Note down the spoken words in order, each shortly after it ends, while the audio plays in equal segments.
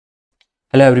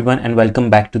Hello everyone and welcome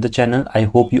back to the channel. I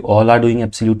hope you all are doing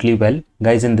absolutely well.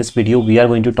 Guys, in this video we are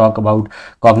going to talk about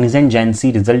Cognizant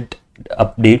GenC result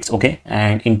updates, okay,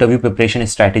 and interview preparation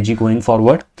strategy going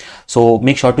forward. So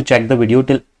make sure to check the video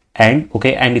till end,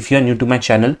 okay, and if you are new to my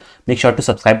channel, make sure to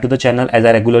subscribe to the channel as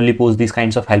I regularly post these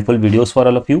kinds of helpful videos for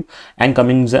all of you. And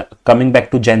coming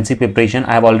back to GenC preparation,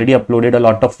 I have already uploaded a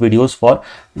lot of videos for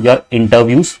your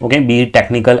interviews, okay, be it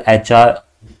technical, HR,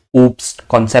 oops,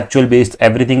 conceptual based,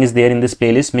 everything is there in this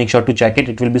playlist. Make sure to check it,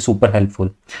 it will be super helpful.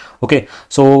 Okay,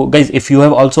 so guys, if you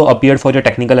have also appeared for your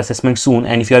technical assessment soon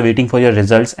and if you are waiting for your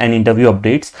results and interview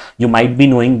updates, you might be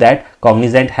knowing that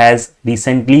Cognizant has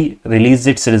recently released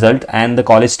its result and the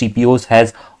college TPOs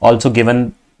has also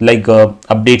given like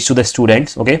updates to the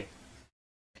students. Okay,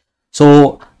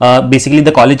 so basically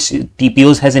the college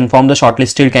TPOs has informed the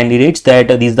shortlisted candidates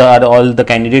that these are all the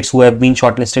candidates who have been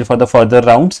shortlisted for the further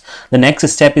rounds. The next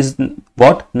step is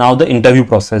what? Now the interview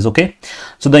process. Okay,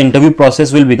 so the interview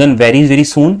process will begin very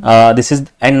soon.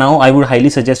 And now I would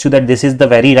highly suggest you that this is the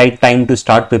very right time to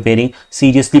start preparing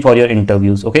seriously for your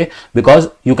interviews, okay, because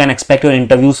you can expect your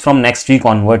interviews from next week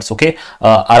onwards, okay,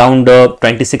 around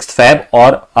 26th Feb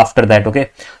or after that. Okay,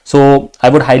 so I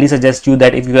would highly suggest you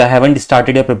that if you haven't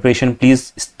started your preparation,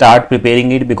 please start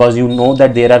preparing it, because you know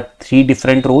that there are three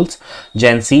different roles: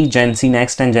 GenC,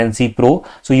 GenCNext and GenCPro.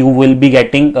 So you will be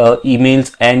getting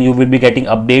emails and you will be getting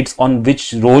updates on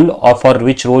which role or for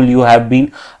which role you have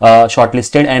been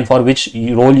shortlisted and for which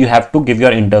role you have to give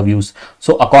your interviews.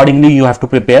 So accordingly you have to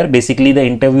prepare. Basically the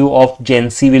interview of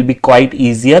GenC will be quite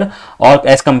easier or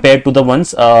as compared to the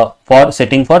ones for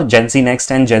sitting for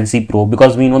GenCNext and GenCPro,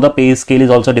 because we know the pay scale is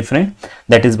also different.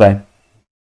 That is why.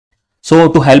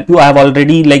 So to help you, I have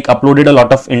already like uploaded a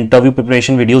lot of interview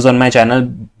preparation videos on my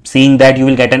channel. Seeing that, you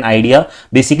will get an idea.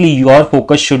 Basically your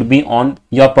focus should be on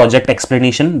your project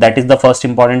explanation. That is the first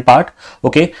important part.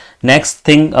 Okay, next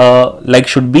thing like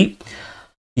should be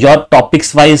your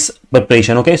topics wise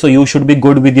preparation. Okay, so you should be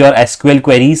good with your SQL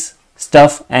queries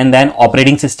stuff, and then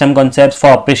operating system concepts.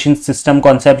 For operation system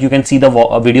concept, you can see the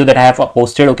video that I have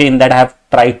posted. Okay, in that I have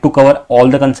tried to cover all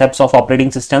the concepts of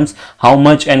operating systems, how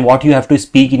much and what you have to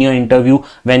speak in your interview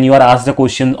when you are asked the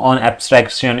question on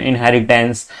abstraction,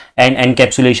 inheritance and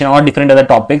encapsulation or different other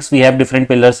topics. We have different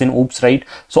pillars in OOPS, right?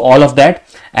 So all of that.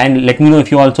 And let me know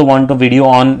if you also want a video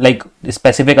on like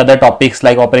specific other topics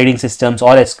like operating systems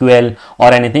or SQL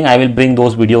or anything. I will bring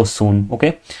those videos soon.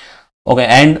 Okay,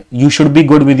 and you should be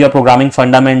good with your programming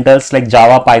fundamentals like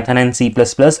Java, Python and C++,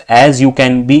 as you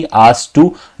can be asked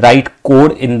to write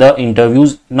code in the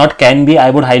interviews. Not can be, I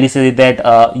would highly say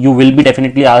that you will be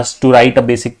definitely asked to write a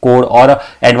basic code or a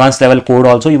advanced level code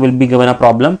also. You will be given a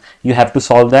problem. You have to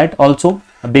solve that also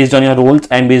based on your roles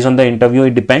and based on the interview.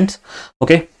 It depends.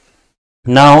 Okay,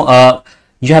 now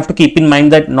you have to keep in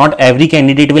mind that not every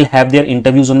candidate will have their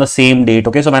interviews on the same date.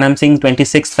 Okay, so when I'm saying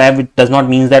 26th Feb, it does not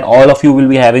mean that all of you will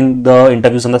be having the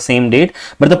interviews on the same date,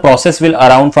 but the process will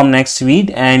around from next week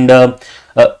and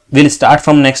will start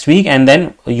from next week, and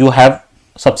then you have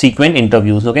subsequent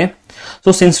interviews. Okay,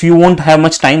 so since you won't have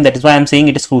much time, that is why I'm saying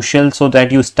it is crucial so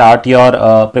that you start your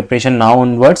preparation now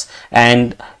onwards.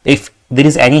 And if there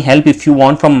is any help if you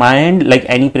want from my end, like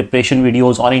any preparation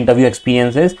videos or interview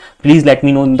experiences, please let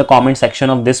me know in the comment section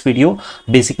of this video.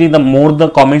 Basically the more the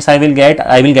comments I will get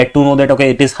to know that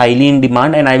okay, it is highly in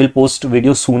demand, and I will post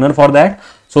videos sooner for that,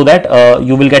 so that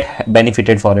you will get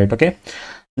benefited for it. Okay,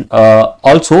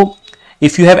 also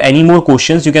if you have any more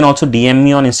questions, you can also DM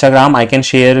me on Instagram. I can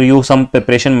share you some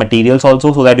preparation materials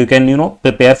also, so that you can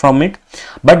prepare from it.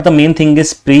 But the main thing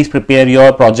is, please prepare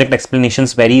your project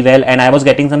explanations very well. And I was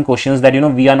getting some questions that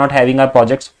we are not having our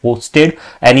projects hosted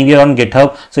anywhere on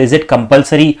GitHub. So is it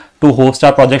compulsory to host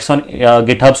our projects on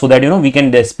GitHub so that we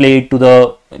can display it to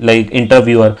the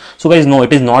interviewer? So guys, no,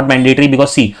 it is not mandatory,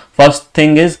 because see, first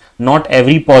thing is not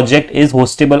every project is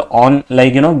hostable on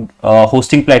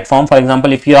hosting platform. For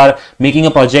example, if you are making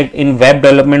a project in web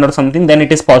development or something, then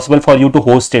it is possible for you to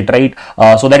host it, right,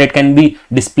 so that it can be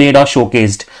displayed or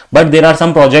showcased. But there are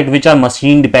some projects which are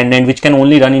machine dependent, which can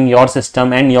only run in your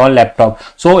system and your laptop,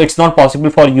 so it's not possible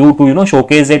for you to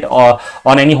showcase it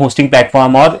on any hosting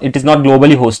platform, or it is not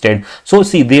globally hosted. So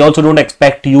see, they also don't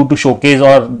expect you to showcase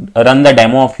or run the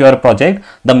demo of your project.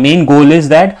 The main goal is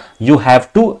that you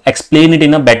have to explain it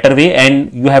in a better way,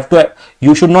 and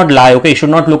you should not lie. Okay, it should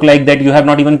not look like that you have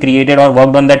not even created or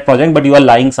worked on that project, but you are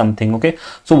lying something. Okay,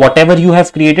 so whatever you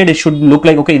have created, it should look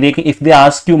like, okay, if they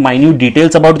ask you minute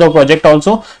details about the project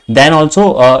also, then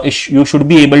also you should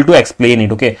be able to explain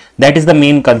it. Okay, that is the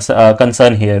main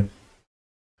concern here.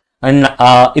 And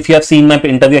if you have seen my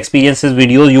interview experiences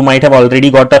videos, you might have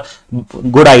already got a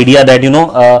good idea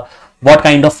that what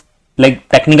kind of like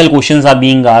technical questions are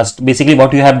being asked. Basically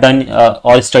what you have done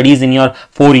or studies in your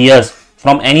 4 years,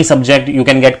 from any subject you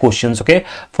can get questions, okay,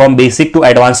 from basic to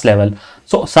advanced level.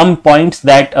 So some points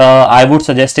that I would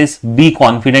suggest is be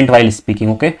confident while speaking,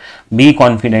 okay, be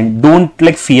confident, don't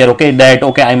like fear, okay, that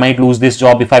okay I might lose this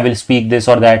job if I will speak this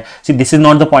or that. See, this is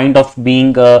not the point of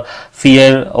being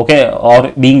fear, okay,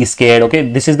 or being scared, okay,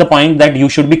 this is the point that you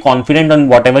should be confident on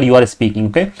whatever you are speaking,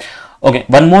 okay. Okay,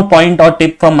 one more point or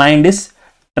tip from my end is,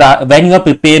 when you are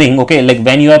preparing, okay, like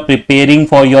when you are preparing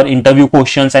for your interview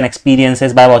questions and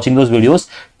experiences by watching those videos,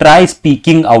 try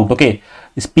speaking out, okay,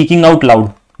 speaking out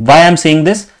loud. Why I'm saying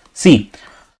this? See,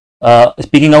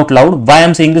 speaking out loud, why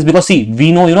I'm saying this, because see,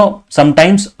 we know, you know,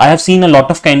 sometimes I have seen a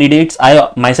lot of candidates,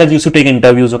 I myself used to take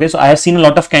interviews, okay, so I have seen a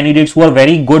lot of candidates who are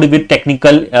very good with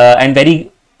technical and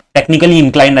very technically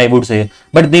inclined, I would say,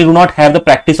 but they do not have the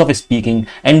practice of speaking,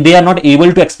 and they are not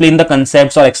able to explain the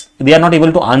concepts, or they are not able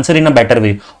to answer in a better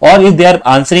way, or if they are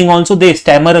answering also, they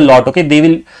stammer a lot, okay, they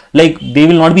will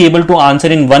not be able to answer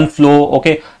in one flow,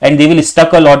 okay, and they will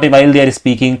stuck a lot while they are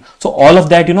speaking. So all of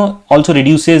that, you know, also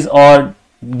reduces or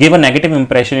give a negative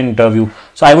impression in interview.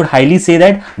 So I would highly say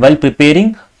that while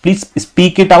preparing, please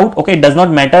speak it out, okay. It does not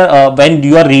matter when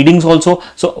you are readings also.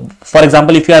 So for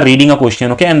example, if you are reading a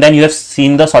question, okay, and then you have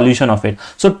seen the solution of it,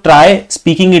 so try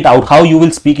speaking it out, how you will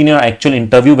speak in your actual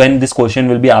interview when this question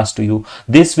will be asked to you.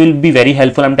 This will be very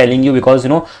helpful, I'm telling you, because you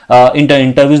know, in the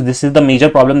interviews, this is the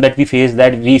major problem that we face,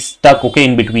 that we stuck, okay,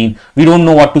 in between. We don't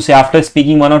know what to say. After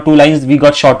speaking 1 or 2 lines, we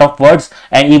got short of words,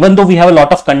 and even though we have a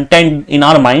lot of content in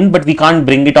our mind, but we can't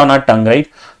bring it on our tongue, right?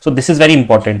 So this is very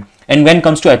important. And when it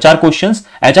comes to HR questions,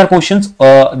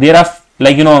 there are,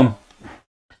 like, you know,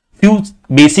 few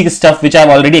basic stuff which I have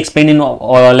already explained in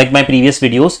like my previous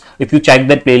videos. If you check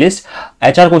that playlist,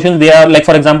 HR questions, they are like,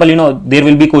 for example, you know, there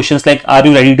will be questions like, are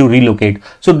you ready to relocate?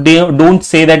 So they don't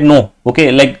say that no,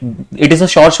 okay, like it is a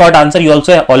short answer. You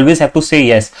also always have to say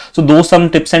yes. So those some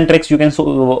tips and tricks you can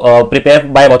prepare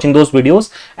by watching those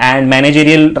videos. And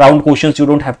managerial round questions, you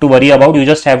don't have to worry about. You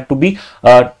just have to be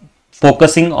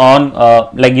focusing on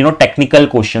like, you know, technical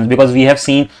questions, because we have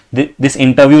seen this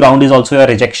interview round is also a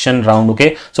rejection round,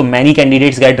 okay. So many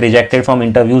candidates get rejected from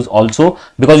interviews also,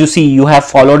 because you see, you have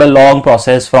followed a long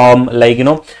process from, like, you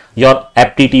know, your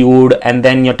aptitude and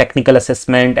then your technical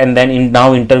assessment and then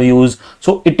now interviews.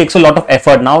 So it takes a lot of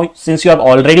effort. Now since you have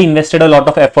already invested a lot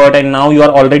of effort and now you are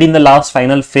already in the last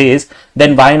final phase,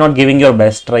 then why not giving your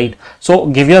best, right? So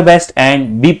give your best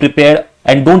and be prepared,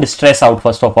 and don't stress out.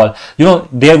 First of all, you know,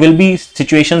 there will be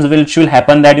situations which will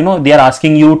happen that, you know, they are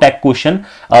asking you tech question,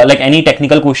 like any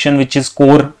technical question which is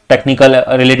core technical,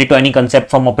 related to any concept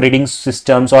from operating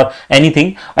systems or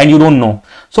anything, and you don't know.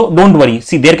 So don't worry.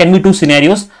 See, there can be 2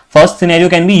 scenarios. First scenario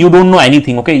can be you don't know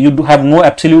anything, okay, you have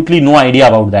absolutely no idea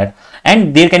about that.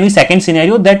 And there can be second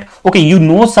scenario that, okay, you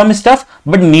know some stuff,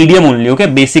 but medium only, okay,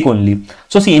 basic only.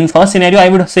 So see, in first scenario, I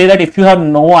would say that if you have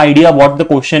no idea what the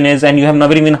question is and you have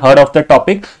never even heard of the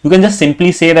topic, you can just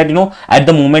simply say that, you know, at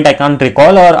the moment I can't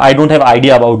recall, or I don't have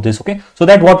idea about this, okay. So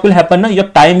that what will happen, your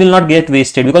time will not get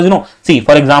wasted, because, you know, see,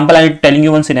 for example, I'm telling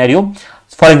you one scenario.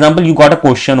 For example, you got a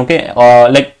question, okay,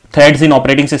 like threads in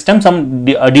operating system, some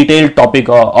detailed topic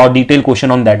or detailed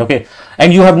question on that, okay,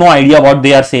 and you have no idea what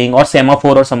they are saying, or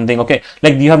semaphore or something, okay,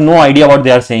 like you have no idea what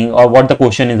they are saying or what the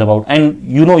question is about, and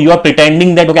you know, you are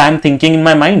pretending that, okay, I'm thinking in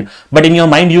my mind, but in your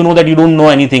mind you know that you don't know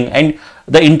anything, and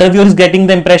the interviewer is getting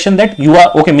the impression that you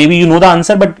are, okay, maybe you know the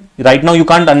answer, but right now you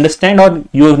can't understand or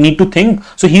you need to think.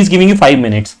 So he's giving you 5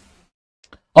 minutes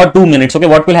or 2 minutes, okay.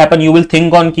 What will happen? You will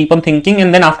think on, keep on thinking,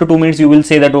 and then after 2 minutes you will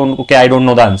say that, oh, okay, I don't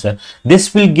know the answer.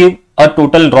 This will give a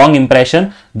total wrong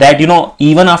impression that, you know,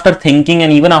 even after thinking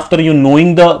and even after you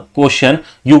knowing the question,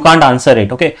 you can't answer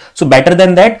it, okay. So better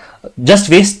than that, just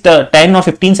waste 10 or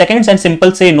 15 seconds and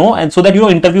simple say no, and so that, you know,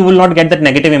 interview will not get that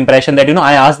negative impression that, you know,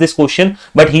 I asked this question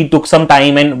but he took some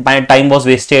time and my time was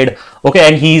wasted, okay,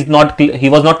 and he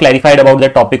was not clarified about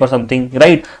that topic or something,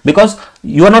 right? Because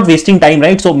you are not wasting time,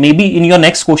 right? So maybe in your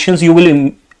next questions you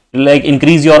will like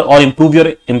increase your or improve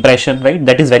your impression, right?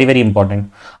 That is very, very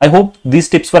important. I hope these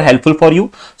tips were helpful for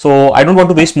you. So I don't want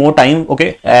to waste more time,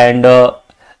 okay, and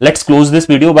let's close this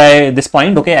video by this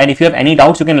point, okay. And if you have any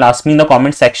doubts, you can ask me in the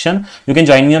comment section. You can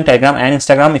join me on Telegram and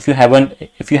Instagram. If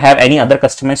you have any other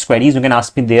customized queries, you can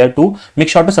ask me there too. Make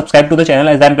sure to subscribe to the channel,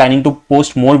 as I'm planning to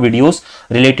post more videos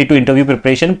related to interview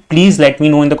preparation. Please let me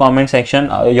know in the comment section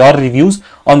your reviews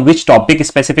on which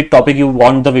specific topic you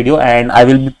want the video, and I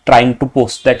will be trying to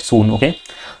post that soon, okay.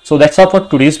 So that's all for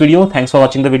today's video. Thanks for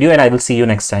watching the video, and I will see you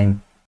next time.